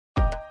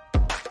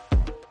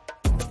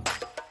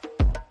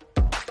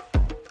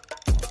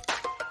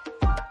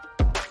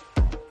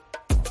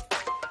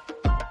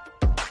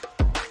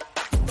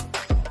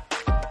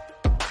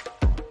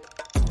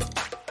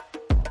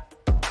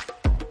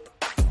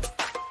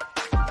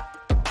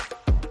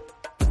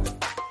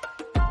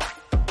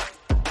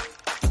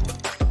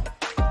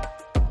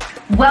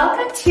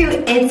Welcome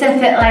to It's a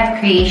Fit Life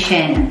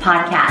Creation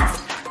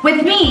podcast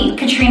with me,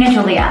 Katrina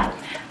Julia.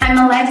 I'm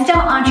a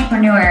lifestyle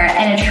entrepreneur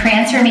and a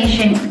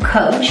transformation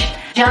coach.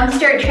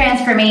 Jumpstart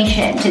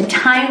transformation to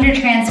time to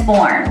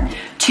transform,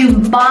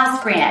 to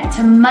boss brand,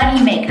 to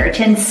money maker,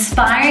 to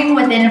inspiring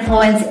with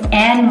influence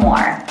and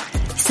more.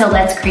 So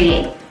let's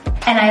create.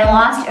 And I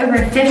lost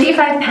over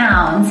 55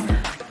 pounds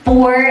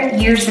 4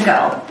 years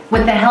ago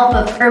with the help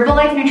of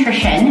Herbalife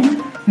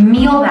Nutrition,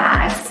 meal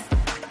bags,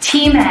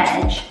 Team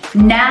Edge,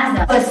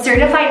 NASA, a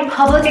certified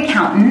public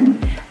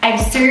accountant. I've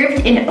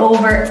served in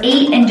over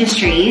 8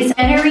 industries,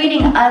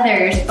 generating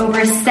others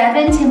over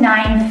 7 to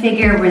 9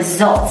 figure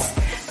results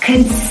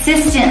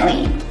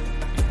consistently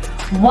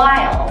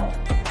while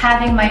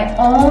having my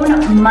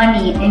own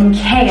money in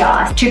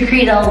chaos to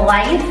create a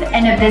life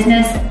and a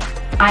business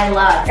I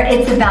love.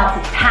 It's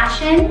about the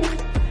passion,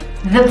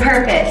 the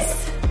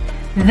purpose,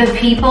 the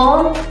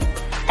people,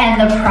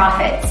 and the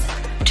profits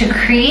to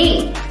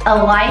create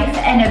a life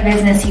and a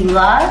business you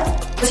love.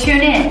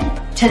 Tune in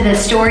to the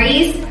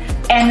stories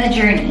and the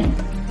journey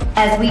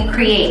as we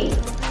create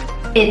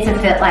It's a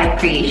Fit Life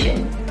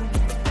Creation.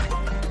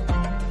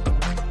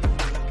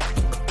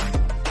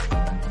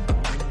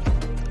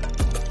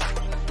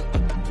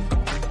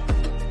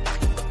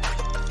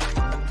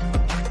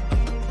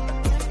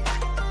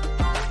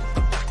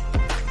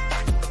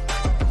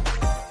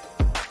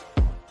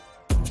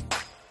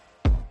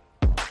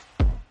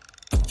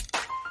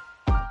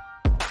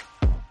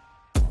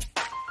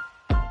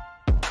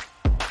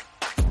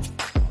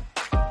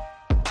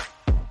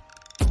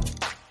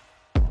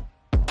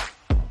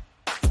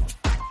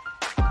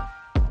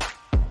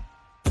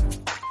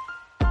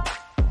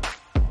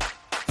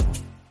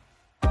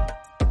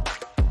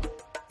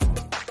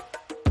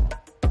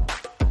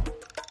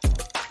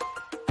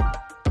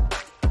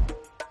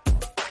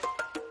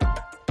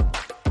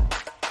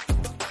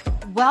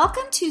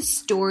 Welcome to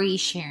story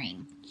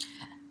sharing.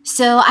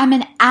 So I'm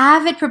an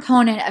avid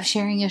proponent of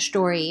sharing your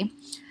story,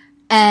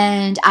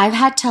 and I've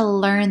had to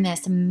learn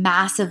this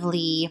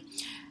massively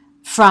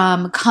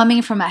from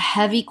coming from a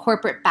heavy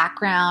corporate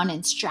background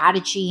in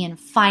strategy and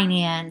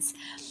finance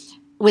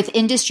with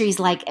industries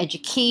like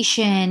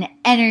education,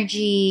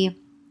 energy,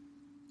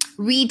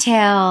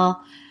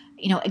 retail,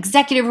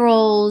 executive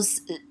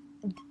roles.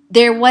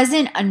 There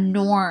wasn't a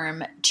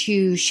norm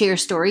to share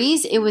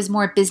stories. It was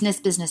more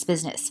business.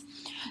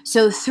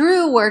 So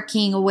through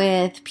working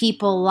with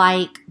people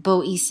like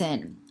Bo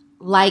Eason,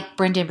 like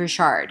Brendon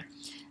Burchard,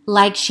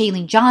 like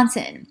Shailene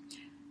Johnson,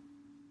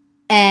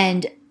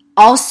 and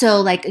also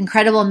like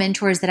incredible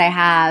mentors that I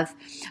have,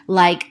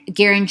 like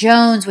Garen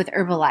Jones with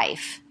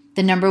Herbalife,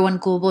 the #1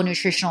 global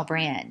nutritional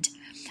brand,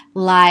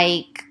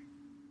 like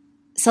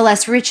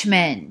Celeste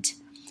Richmond,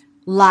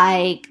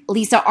 like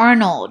Lisa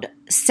Arnold,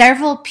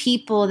 several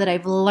people that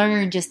I've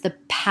learned just the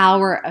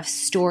power of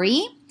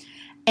story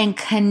and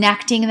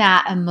connecting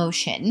that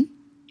emotion.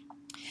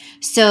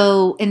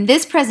 So in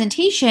this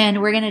presentation,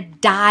 we're going to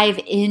dive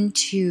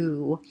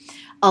into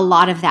a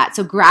lot of that.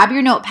 So grab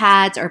your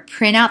notepads or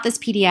print out this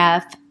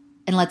PDF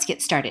and let's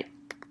get started.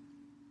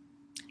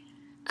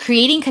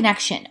 Creating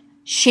connection.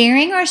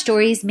 Sharing our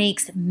stories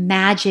makes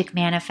magic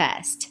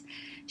manifest.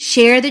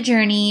 Share the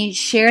journey,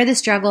 share the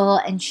struggle,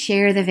 and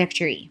share the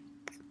victory.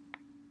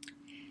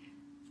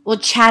 We'll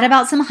chat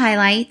about some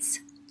highlights,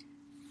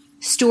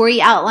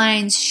 story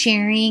outlines,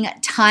 sharing,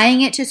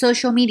 tying it to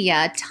social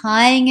media,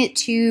 tying it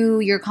to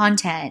your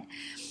content,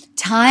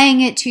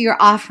 tying it to your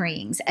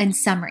offerings, and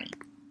summary.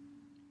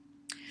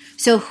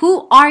 So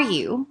who are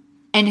you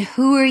and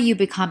who are you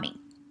becoming?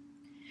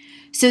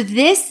 So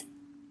this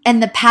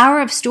and the power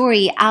of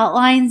story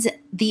outlines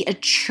the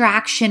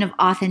attraction of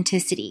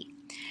authenticity.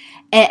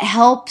 It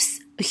helps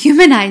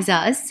humanize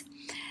us.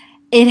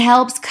 It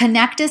helps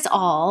connect us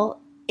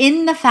all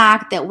in the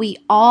fact that we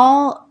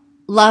all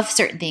love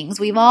certain things.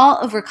 We've all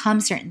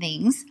overcome certain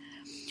things.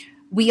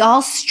 We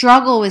all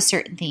struggle with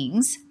certain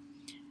things.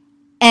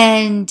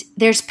 And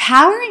there's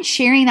power in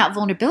sharing that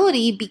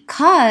vulnerability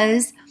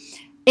because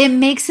it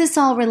makes us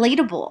all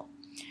relatable.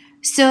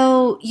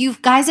 So you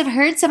guys have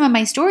heard some of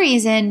my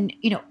stories and,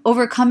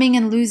 overcoming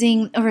and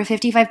losing over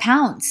 55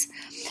 pounds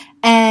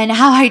and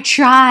how I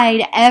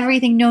tried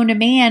everything known to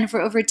man for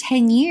over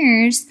 10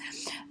 years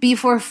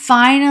before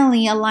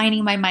finally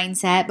aligning my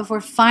mindset,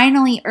 before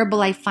finally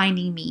Herbalife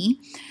finding me.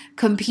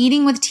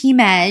 Competing with Team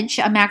Edge.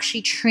 I'm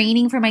actually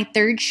training for my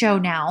 3rd show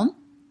now.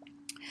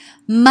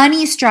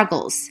 Money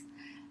struggles.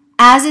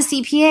 As a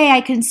CPA,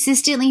 I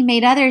consistently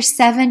made others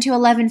 7 to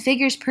 11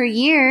 figures per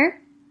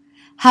year.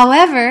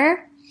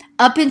 However,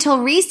 up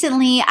until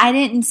recently, I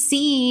didn't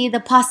see the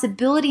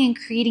possibility in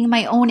creating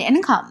my own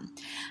income.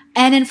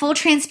 And in full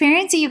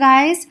transparency, you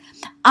guys,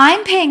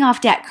 I'm paying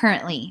off debt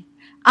currently.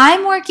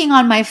 I'm working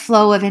on my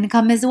flow of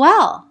income as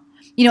well.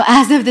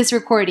 As of this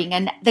recording,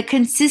 and the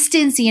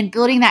consistency and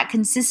building that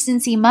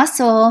consistency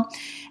muscle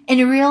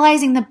and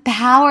realizing the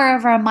power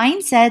of our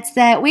mindsets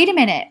that, wait a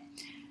minute,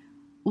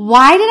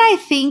 Why did I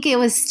think it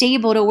was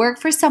stable to work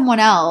for someone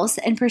else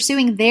and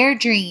pursuing their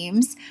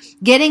dreams,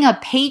 getting a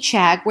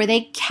paycheck where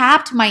they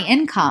capped my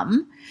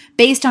income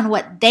based on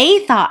what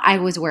they thought I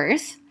was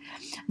worth,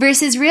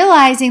 versus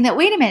realizing that,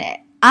 wait a minute,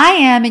 I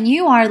am and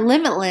you are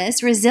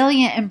limitless,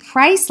 resilient, and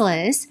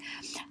priceless,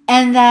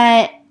 and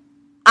that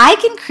I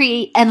can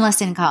create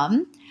endless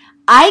income.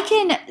 I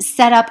can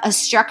set up a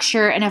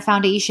structure and a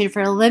foundation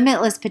for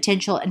limitless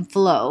potential and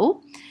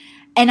flow.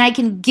 And I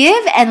can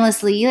give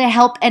endlessly to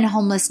help end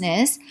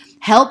homelessness,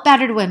 help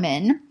battered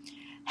women,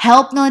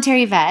 help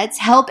military vets,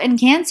 help end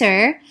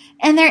cancer,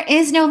 and there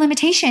is no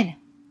limitation.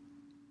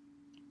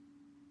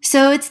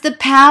 So it's the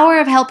power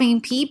of helping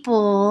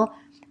people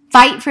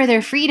fight for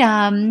their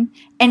freedom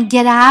and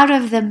get out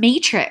of the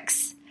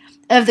matrix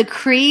of the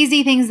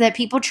crazy things that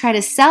people try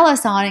to sell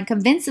us on and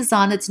convince us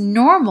on that's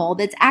normal,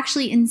 that's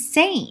actually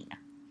insane.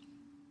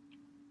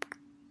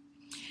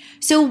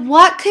 So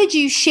what could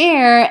you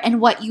share and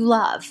what you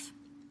love?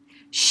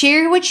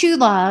 Share what you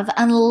love,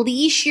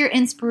 unleash your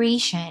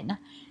inspiration,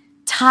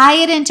 tie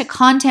it into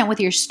content with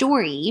your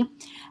story,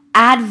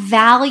 add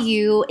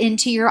value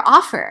into your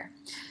offer.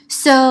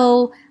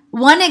 So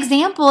one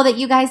example that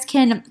you guys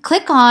can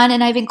click on,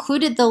 and I've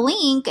included the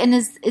link, and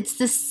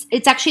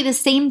it's actually the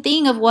same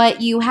thing of what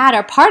you had,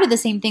 or part of the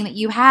same thing that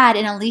you had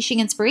in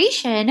Unleashing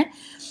Inspiration,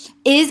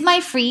 is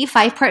my free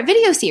 5-part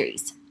video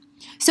series.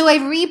 So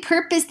I've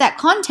repurposed that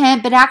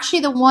content, but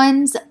actually the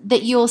ones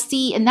that you'll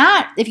see in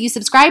that, if you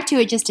subscribe to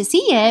it just to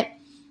see it,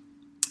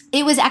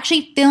 it was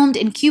actually filmed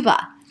in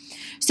Cuba.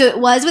 So it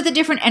was with a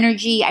different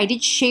energy. I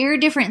did share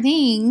different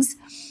things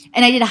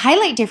and I did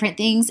highlight different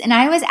things, and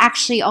I was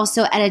actually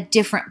also at a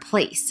different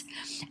place.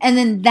 And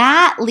then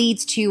that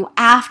leads to,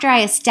 after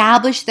I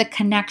establish the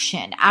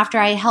connection, after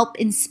I help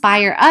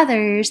inspire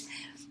others,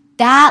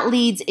 that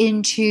leads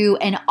into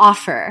an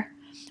offer,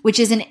 which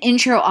is an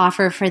intro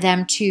offer for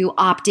them to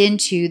opt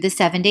into the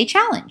 7-day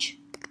challenge.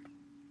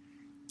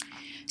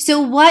 So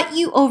what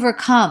you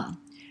overcome,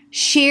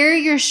 share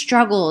your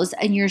struggles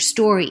and your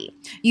story.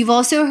 You've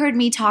also heard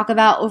me talk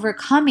about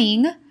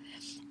overcoming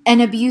an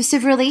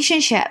abusive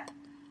relationship.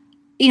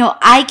 You know,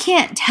 I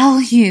can't tell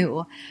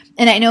you,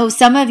 and I know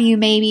some of you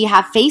maybe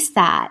have faced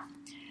that,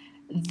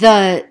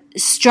 the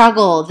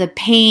struggle, the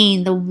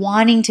pain, the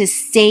wanting to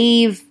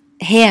save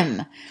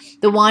him,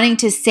 the wanting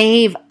to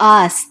save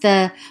us,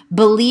 the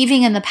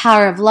believing in the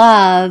power of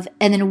love,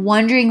 and then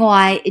wondering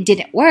why it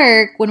didn't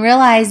work, when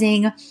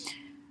realizing,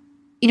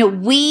 you know,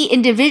 we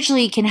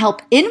individually can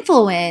help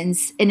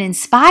influence and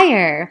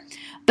inspire,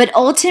 but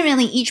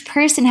ultimately each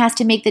person has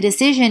to make the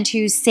decision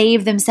to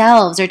save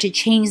themselves or to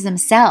change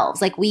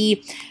themselves. Like,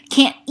 we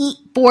can't eat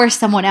for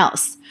someone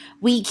else.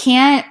 We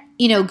can't,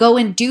 go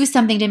and do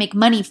something to make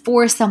money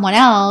for someone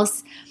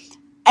else.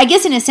 I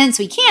guess in a sense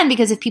we can,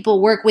 because if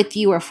people work with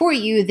you or for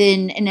you,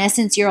 then in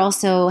essence you're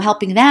also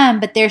helping them,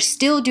 but they're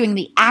still doing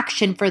the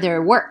action for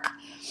their work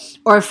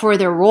or for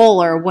their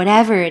role or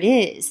whatever it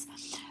is.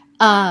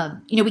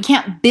 We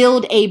can't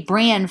build a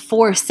brand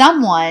for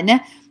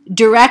someone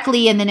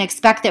directly and then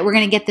expect that we're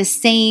going to get the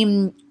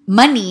same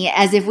money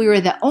as if we were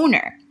the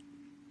owner.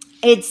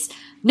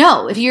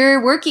 No, if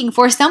you're working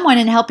for someone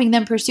and helping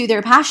them pursue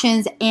their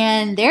passions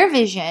and their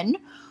vision,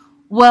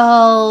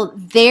 well,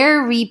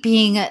 they're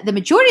reaping the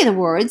majority of the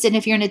rewards. And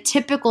if you're in a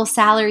typical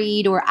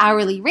salaried or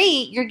hourly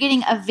rate, you're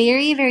getting a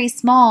very, very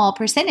small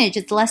percentage.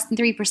 It's less than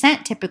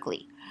 3%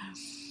 typically.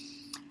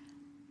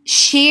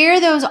 Share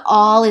those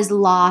all as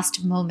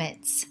lost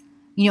moments.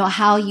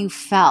 How you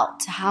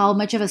felt, how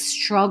much of a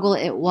struggle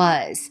it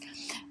was.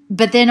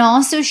 But then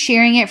also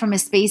sharing it from a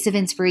space of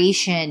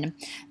inspiration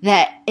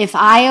that if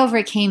I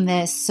overcame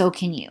this, so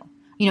can you.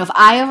 If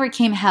I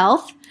overcame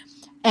health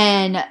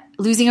and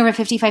losing over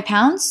 55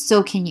 pounds,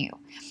 so can you.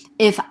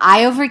 If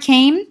I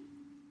overcame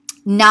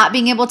not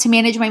being able to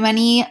manage my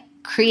money,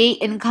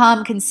 create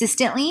income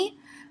consistently,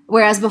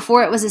 whereas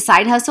before it was a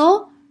side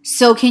hustle,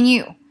 so can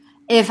you.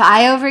 If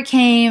I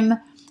overcame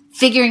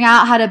figuring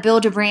out how to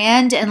build a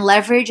brand and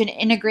leverage and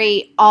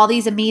integrate all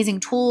these amazing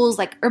tools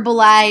like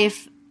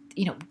Herbalife,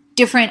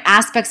 different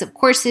aspects of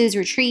courses,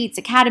 retreats,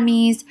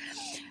 academies,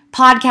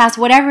 podcasts,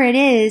 whatever it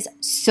is,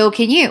 so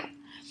can you.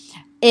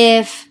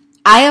 If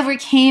I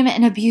overcame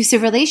an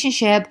abusive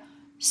relationship,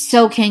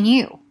 so can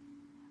you.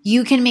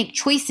 You can make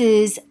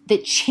choices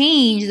that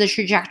change the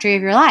trajectory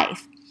of your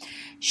life.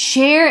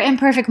 Share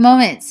imperfect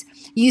moments.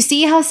 You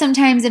see how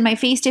sometimes in my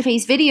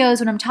face-to-face videos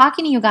when I'm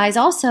talking to you guys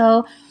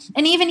also,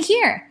 and even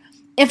here,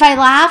 if I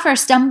laugh or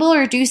stumble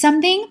or do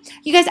something,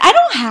 you guys, I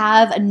don't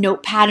have a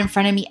notepad in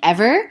front of me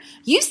ever.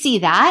 You see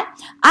that.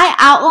 I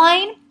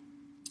outline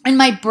in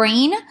my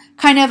brain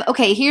kind of,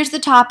 okay, here's the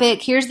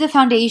topic, here's the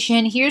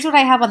foundation, here's what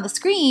I have on the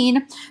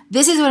screen,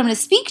 this is what I'm going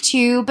to speak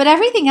to, but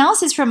everything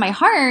else is from my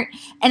heart,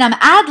 and I'm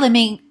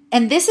ad-libbing,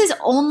 and this is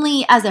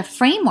only as a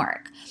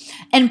framework.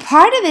 And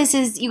part of this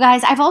is, you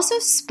guys, I've also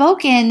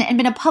spoken and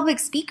been a public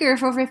speaker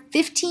for over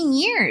 15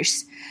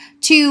 years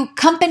to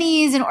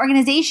companies and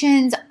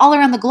organizations all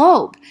around the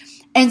globe.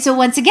 And so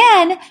once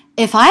again,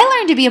 if I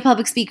learn to be a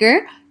public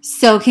speaker,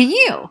 so can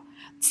you.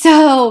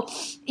 So,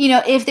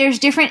 if there's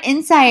different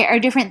insight or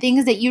different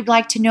things that you'd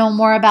like to know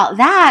more about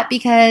that,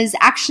 because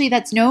actually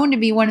that's known to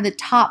be one of the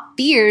top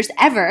fears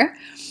ever,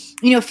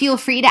 feel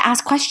free to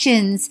ask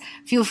questions.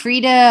 Feel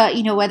free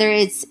to, whether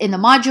it's in the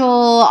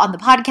module, on the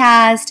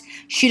podcast,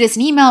 shoot us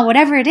an email,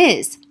 whatever it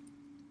is.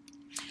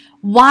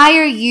 Why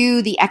are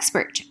you the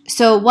expert?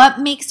 So what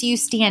makes you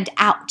stand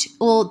out?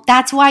 Well,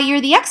 that's why you're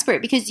the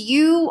expert, because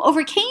you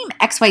overcame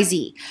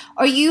XYZ,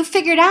 or you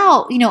figured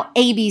out,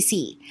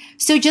 ABC.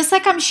 So just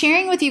like I'm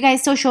sharing with you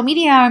guys social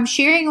media, I'm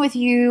sharing with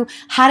you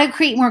how to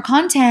create more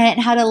content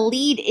and how to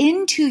lead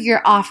into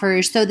your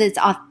offers so that it's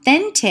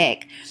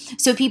authentic,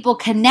 so people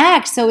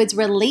connect, so it's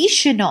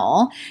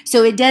relational,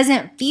 so it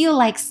doesn't feel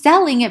like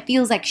selling, it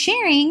feels like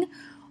sharing.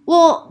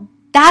 Well,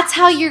 that's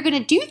how you're going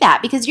to do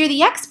that, because you're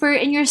the expert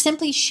and you're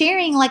simply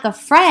sharing like a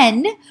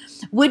friend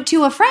would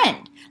to a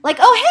friend. Like,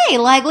 oh, hey,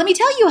 let me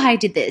tell you how I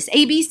did this.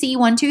 ABC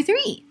 1, 2,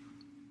 3.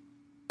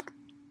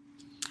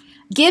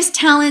 Gifts,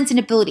 talents, and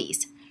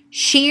abilities.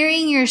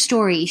 Sharing your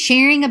story,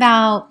 sharing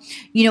about,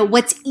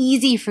 what's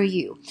easy for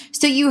you.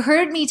 So you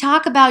heard me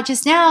talk about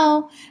just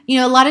now,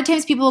 a lot of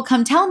times people will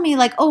come tell me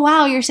like, oh,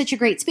 wow, you're such a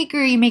great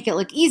speaker. You make it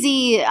look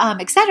easy,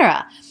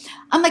 etc.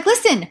 I'm like,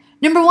 listen,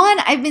 number one,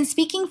 I've been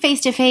speaking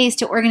face-to-face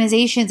to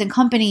organizations and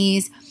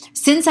companies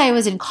since I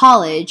was in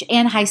college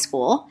and high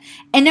school.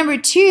 And number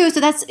two,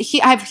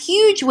 I have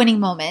huge winning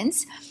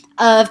moments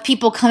of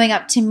people coming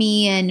up to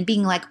me and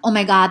being like, oh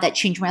my God, that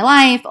changed my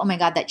life. Oh my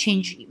God, that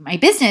changed my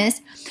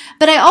business.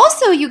 But I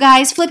also, you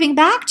guys, flipping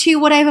back to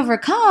what I've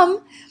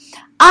overcome,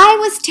 I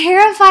was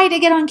terrified to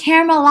get on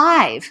camera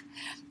live.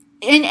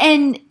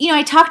 And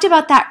I talked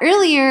about that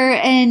earlier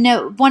in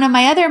one of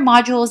my other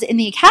modules in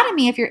the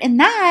academy. If you're in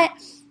that,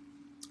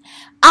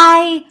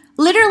 I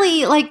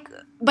literally,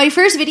 my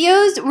first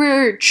videos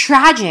were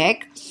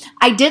tragic.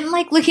 I didn't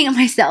like looking at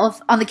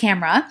myself on the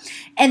camera.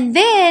 And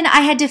then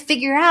I had to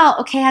figure out,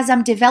 okay, as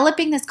I'm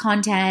developing this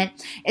content,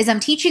 as I'm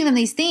teaching them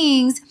these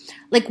things,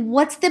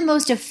 what's the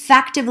most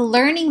effective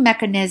learning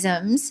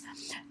mechanisms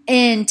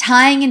in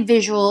tying in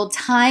visual,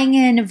 tying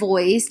in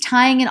voice,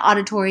 tying in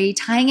auditory,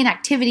 tying in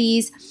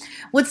activities?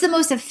 What's the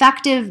most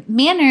effective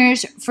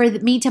manners for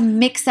me to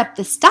mix up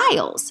the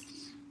styles?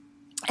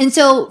 And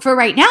so for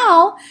right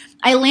now,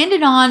 I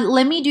landed on,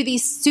 let me do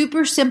these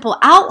super simple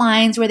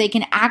outlines where they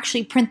can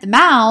actually print them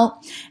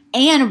out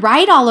and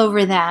write all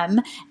over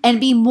them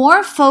and be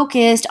more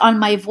focused on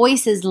my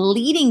voices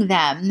leading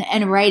them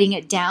and writing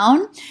it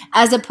down,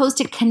 as opposed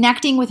to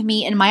connecting with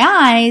me in my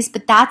eyes.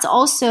 But that's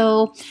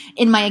also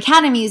in my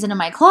academies and in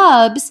my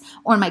clubs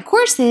or in my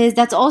courses.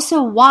 That's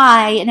also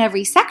why in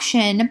every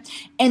section,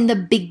 in the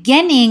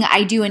beginning,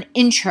 I do an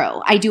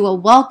intro. I do a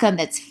welcome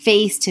that's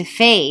face to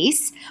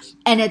face.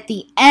 And at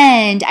the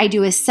end, I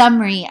do a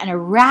summary and a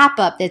wrap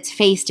up that's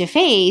face to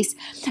face,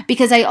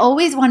 because I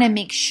always want to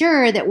make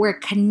sure that we're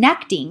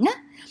connecting.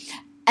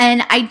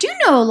 And I do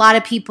know a lot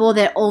of people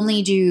that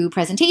only do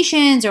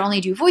presentations or only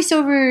do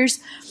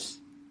voiceovers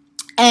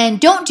and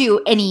don't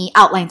do any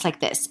outlines like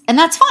this. And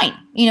that's fine.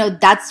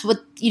 That's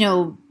what,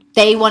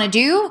 they want to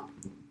do.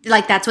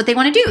 That's what they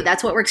want to do.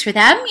 That's what works for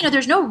them.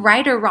 There's no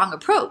right or wrong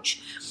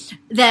approach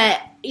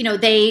that,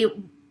 they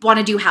want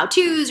to do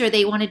how-tos or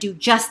they want to do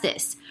just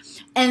this.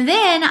 And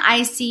then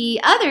I see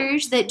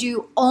others that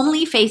do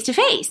only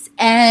face-to-face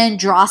and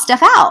draw stuff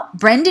out.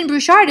 Brendan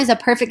Bouchard is a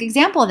perfect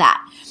example of that.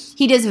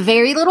 He does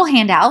very little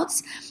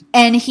handouts,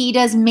 and he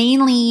does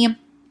mainly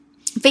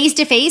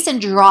face-to-face and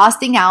draws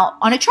things out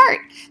on a chart.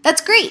 That's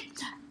great.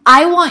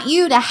 I want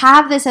you to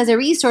have this as a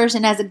resource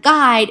and as a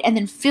guide, and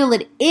then fill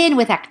it in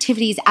with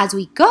activities as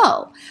we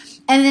go.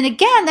 And then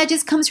again, that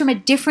just comes from a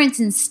difference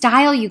in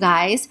style, you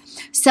guys.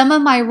 Some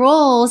of my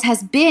roles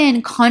has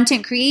been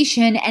content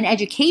creation and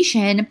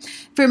education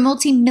for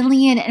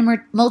multi-million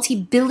and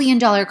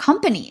multi-billion-dollar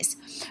companies,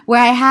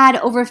 where I had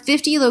over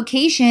 50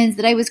 locations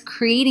that I was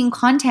creating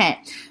content,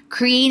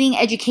 creating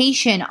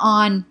education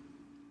on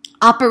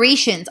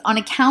operations, on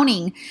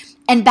accounting.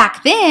 And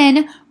back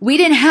then, we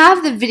didn't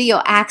have the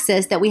video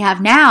access that we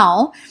have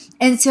now.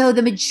 And so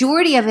the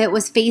majority of it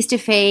was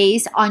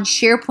face-to-face on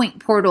SharePoint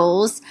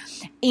portals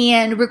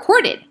and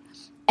recorded,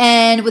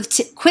 and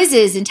with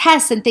quizzes and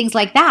tests and things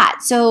like that.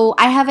 So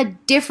I have a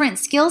different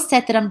skill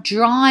set that I'm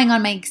drawing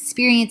on my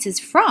experiences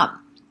from.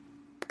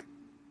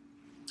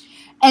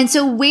 And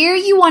so where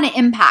you want to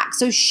impact,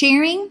 so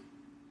sharing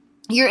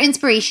your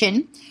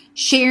inspiration,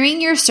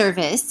 sharing your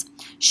service,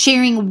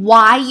 sharing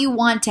why you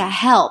want to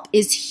help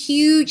is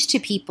huge to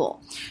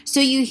people. So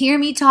you hear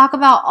me talk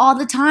about all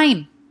the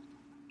time,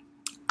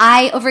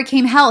 I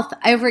overcame health,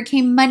 I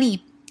overcame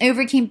money, I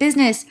overcame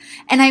business,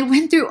 and I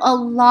went through a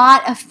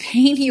lot of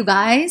pain, you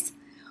guys.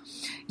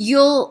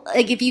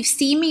 If you've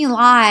seen me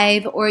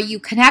live or you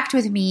connect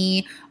with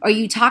me or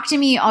you talk to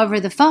me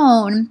over the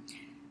phone,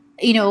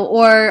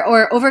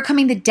 or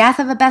overcoming the death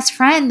of a best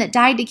friend that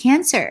died to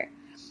cancer,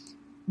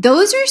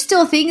 those are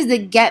still things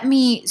that get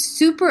me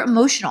super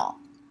emotional.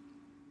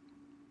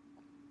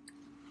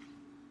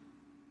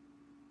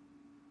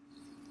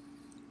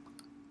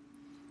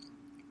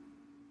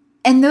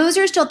 And those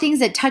are still things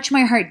that touch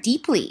my heart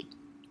deeply.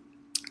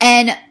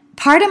 And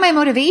part of my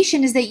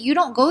motivation is that you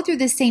don't go through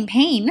the same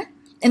pain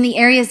in the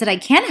areas that I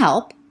can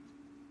help.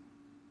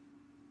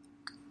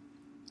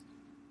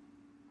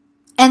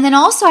 And then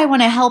also I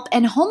want to help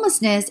end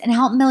homelessness and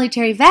help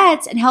military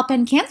vets and help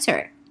end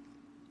cancer.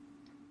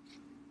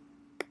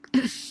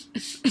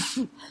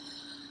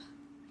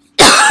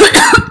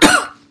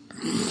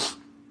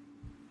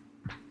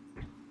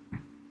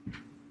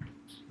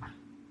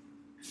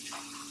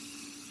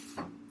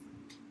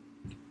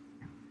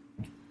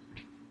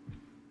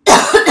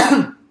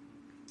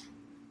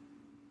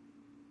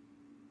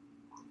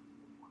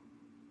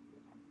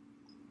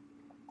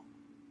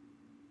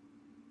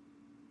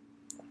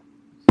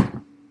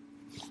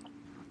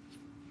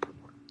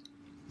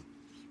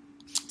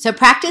 So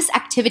practice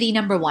activity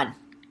number 1.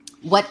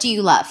 What do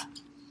you love?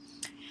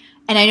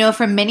 And I know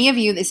for many of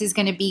you, this is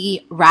going to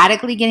be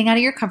radically getting out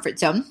of your comfort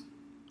zone.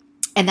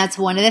 And that's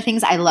one of the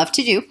things I love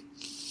to do.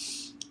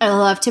 I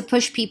love to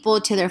push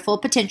people to their full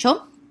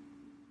potential.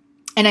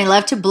 And I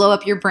love to blow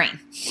up your brain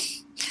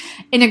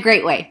in a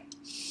great way.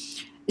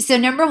 So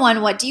number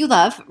 1, what do you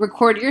love?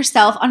 Record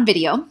yourself on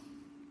video.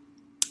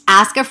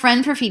 Ask a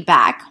friend for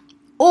feedback.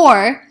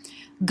 Or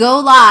go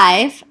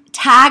live.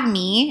 Tag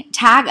me,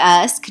 tag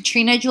us,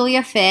 Katrina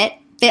Julia Fit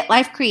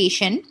Life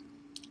Creation,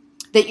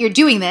 that you're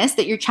doing this,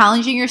 that you're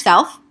challenging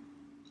yourself,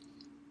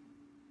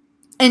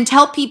 and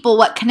tell people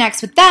what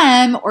connects with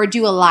them, or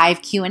do a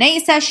live Q&A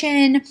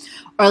session,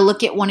 or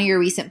look at one of your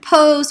recent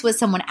posts, what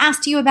someone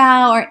asked you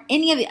about, or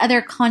any of the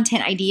other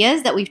content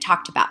ideas that we've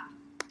talked about.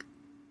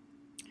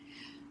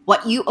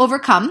 What you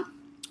overcome,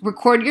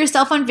 record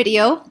yourself on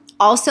video,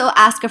 also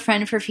ask a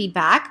friend for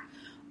feedback.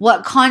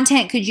 What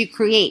content could you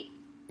create?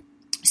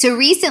 So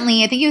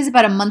recently, I think it was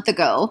about a month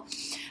ago,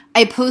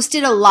 I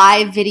posted a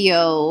live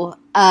video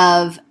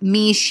of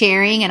me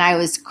sharing, and I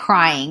was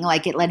crying,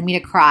 like it led me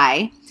to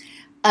cry,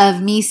 of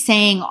me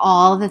saying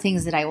all the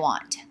things that I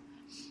want.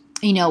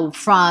 You know,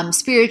 from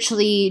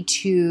spiritually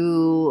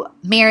to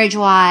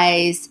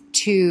marriage-wise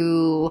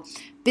to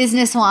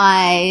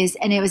business-wise,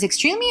 and it was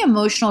extremely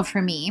emotional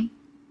for me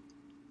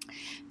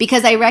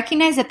because I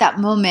recognized at that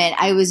moment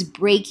I was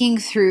breaking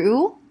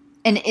through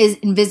an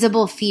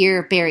invisible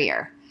fear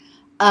barrier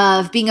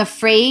of being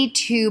afraid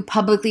to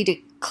publicly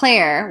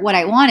declare what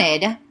I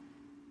wanted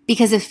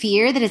because of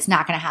fear that it's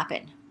not going to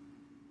happen.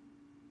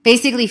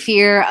 Basically,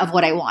 fear of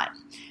what I want.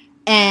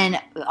 And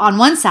on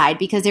one side,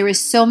 because there were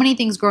so many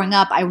things growing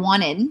up I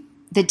wanted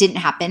that didn't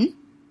happen.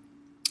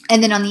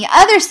 And then on the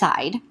other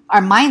side, our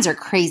minds are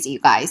crazy, you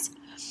guys.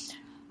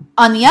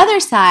 On the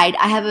other side,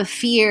 I have a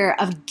fear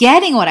of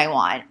getting what I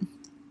want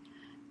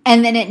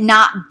and then it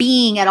not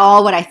being at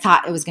all what I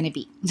thought it was going to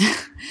be.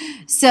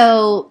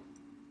 So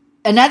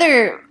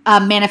another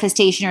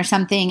manifestation or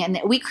something, and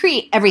we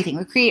create everything.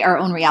 We create our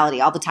own reality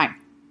all the time.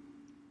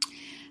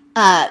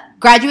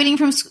 Graduating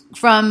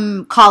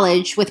from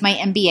college with my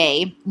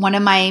MBA, one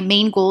of my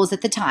main goals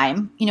at the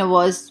time,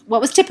 was what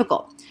was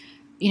typical.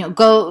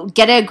 Go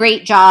get a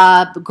great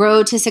job,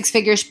 grow to 6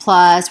 figures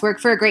plus, work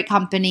for a great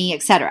company,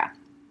 etc.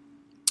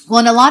 Well,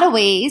 in a lot of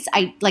ways,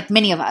 like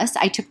many of us,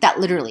 I took that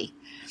literally.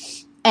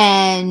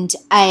 And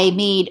I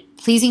made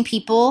pleasing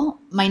people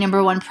my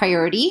number 1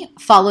 priority,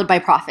 followed by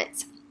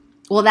profits.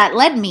 Well, that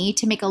led me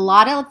to make a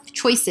lot of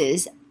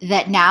choices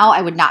that now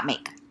I would not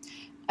make.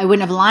 I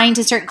wouldn't have lied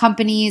to certain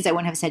companies. I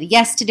wouldn't have said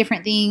yes to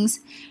different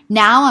things.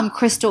 Now I'm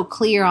crystal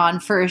clear on,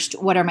 first,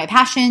 what are my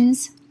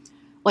passions?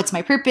 What's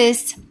my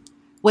purpose?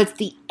 What's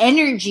the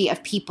energy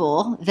of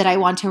people that I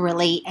want to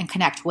relate and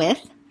connect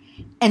with?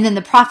 And then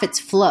the profits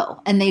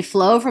flow. And they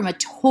flow from a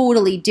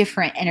totally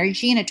different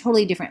energy and a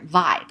totally different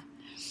vibe.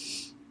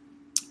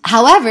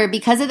 However,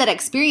 because of that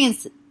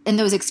experience and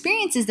those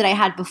experiences that I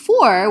had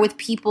before with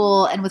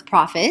people and with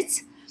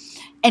profits,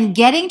 and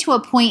getting to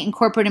a point in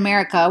corporate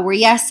America where,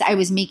 yes, I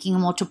was making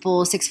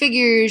multiple 6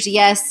 figures.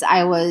 Yes,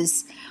 I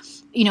was,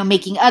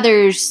 making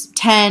others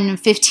 10,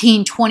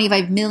 15,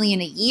 25 million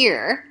a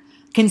year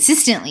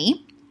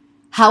consistently.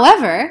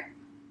 However,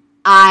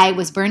 I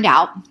was burned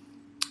out.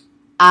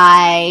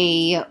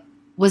 I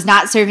was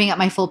not serving at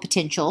my full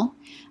potential.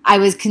 I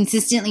was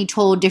consistently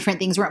told different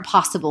things weren't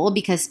possible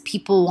because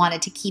people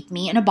wanted to keep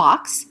me in a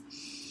box.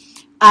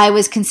 I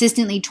was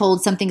consistently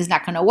told something's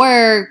not going to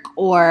work,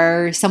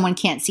 or someone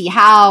can't see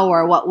how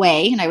or what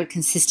way, and I would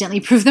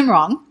consistently prove them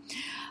wrong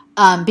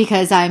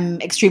because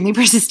I'm extremely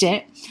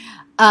persistent.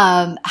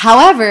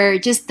 However,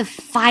 just the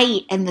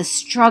fight and the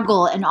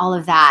struggle and all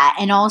of that,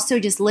 and also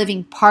just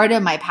living part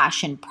of my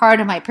passion, part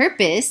of my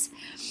purpose,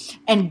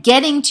 and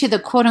getting to the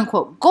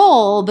quote-unquote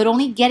goal, but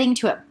only getting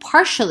to it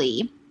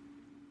partially,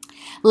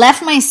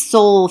 left my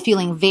soul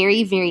feeling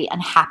very, very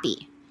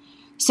unhappy.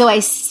 So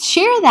I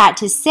share that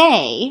to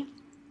say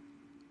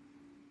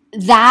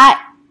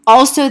that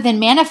also then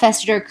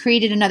manifested or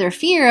created another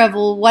fear of,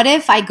 well, what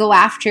if I go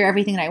after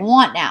everything that I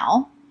want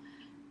now?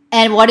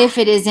 And what if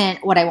it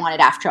isn't what I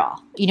wanted after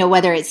all?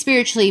 Whether it's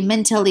spiritually,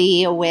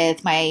 mentally,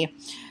 with my,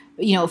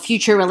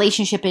 future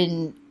relationship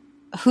and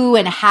who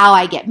and how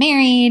I get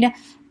married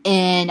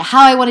and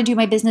how I want to do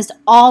my business,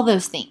 all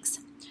those things.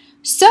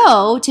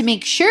 So to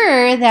make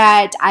sure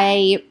that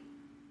I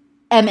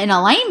am in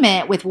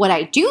alignment with what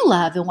I do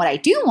love and what I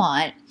do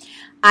want,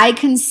 I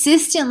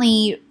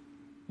consistently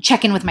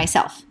check in with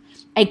myself.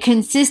 I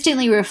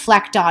consistently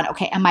reflect on,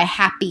 okay, am I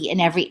happy in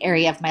every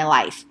area of my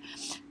life?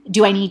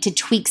 Do I need to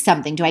tweak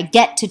something? Do I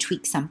get to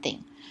tweak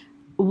something?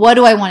 What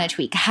do I want to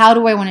tweak? How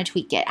do I want to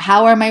tweak it?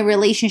 How are my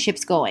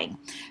relationships going?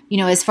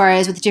 As far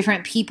as with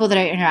different people that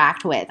I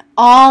interact with,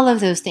 all of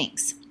those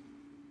things.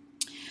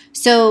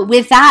 So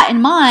with that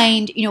in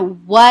mind,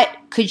 what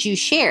could you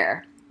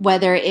share?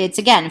 Whether it's,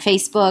 again,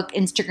 Facebook,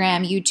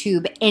 Instagram,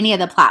 YouTube, any of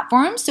the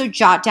platforms. So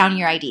jot down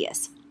your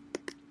ideas.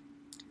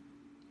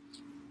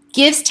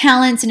 Gifts,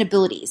 talents, and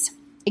abilities.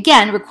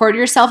 Again, record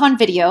yourself on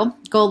video,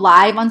 go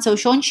live on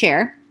social and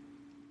share.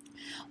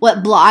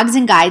 What blogs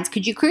and guides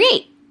could you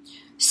create?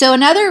 So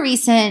another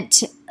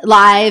recent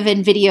live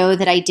and video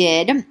that I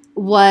did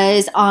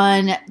was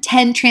on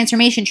 10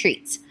 transformation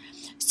treats.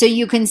 So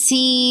you can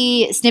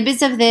see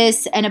snippets of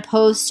this and a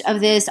post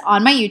of this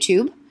on my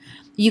YouTube.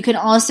 You can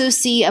also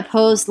see a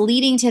post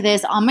leading to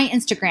this on my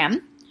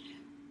Instagram.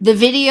 The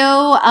video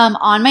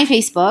on my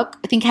Facebook,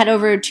 I think, had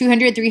over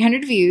 200,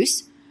 300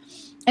 views.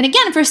 And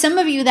again, for some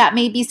of you, that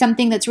may be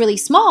something that's really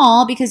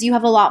small because you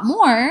have a lot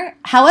more.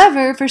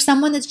 However, for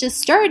someone that's just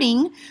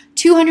starting,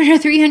 200 or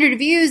 300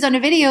 views on a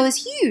video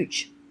is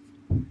huge.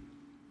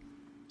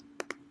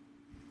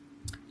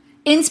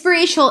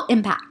 Inspirational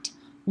impact.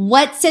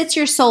 What sets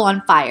your soul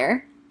on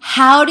fire?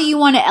 How do you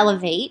want to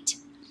elevate?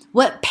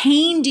 What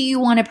pain do you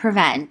want to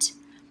prevent?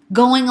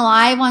 Going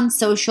live on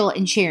social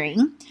and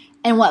sharing.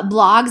 And what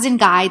blogs and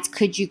guides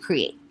could you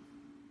create?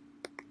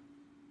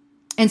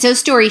 And so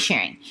story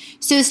sharing.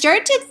 So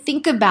start to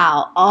think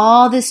about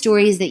all the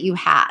stories that you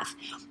have,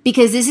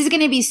 because this is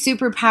going to be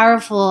super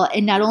powerful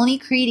in not only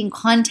creating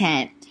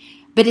content,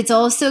 but it's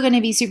also going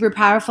to be super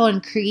powerful in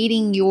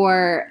creating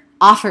your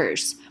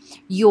offers,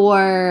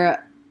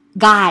 your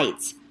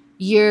guides,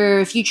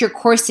 your future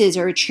courses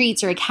or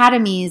retreats or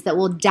academies that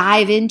we'll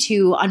dive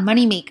into on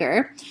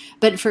Moneymaker.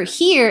 But for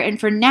here and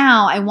for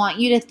now, I want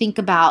you to think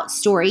about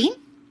story,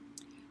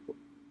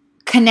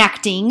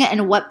 connecting,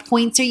 and what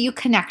points are you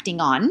connecting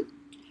on,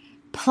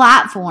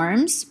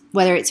 platforms,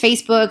 whether it's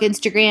Facebook,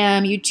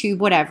 Instagram, YouTube,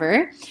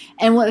 whatever,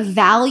 and what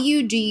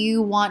value do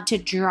you want to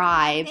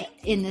drive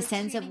in the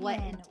sense of what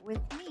with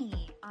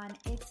me on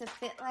It's a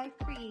Fit Life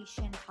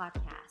Creation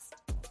podcast.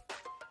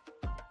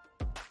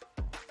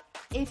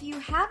 If you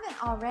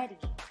haven't already,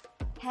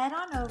 head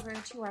on over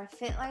to our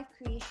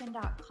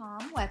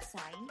fitlifecreation.com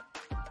website,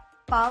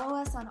 follow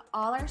us on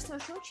all our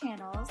social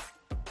channels,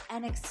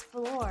 and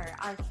explore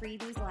our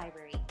freebies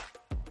library.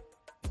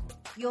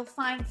 You'll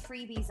find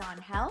freebies on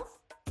health,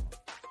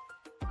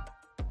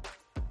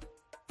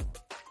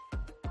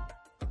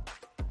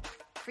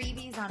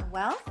 freebies on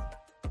wealth,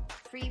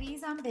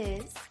 freebies on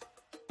biz,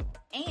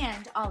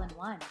 and all in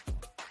one.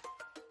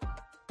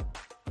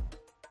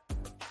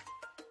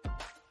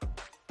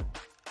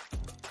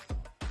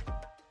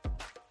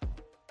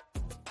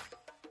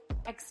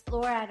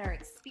 Explore at our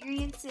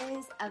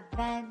experiences,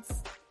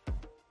 events,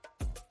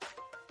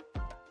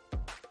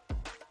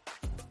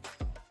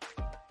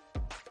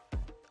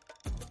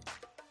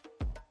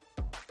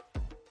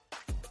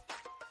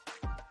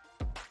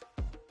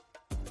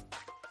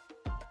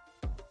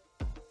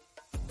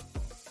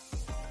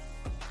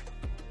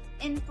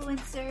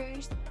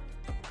 influencers.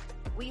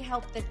 We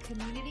help the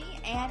community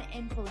and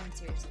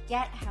influencers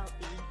get healthy,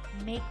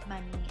 make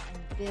money,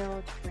 and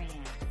build brands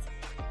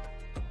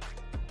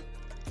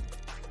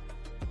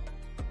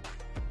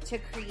to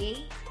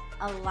create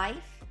a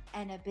life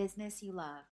and a business you love.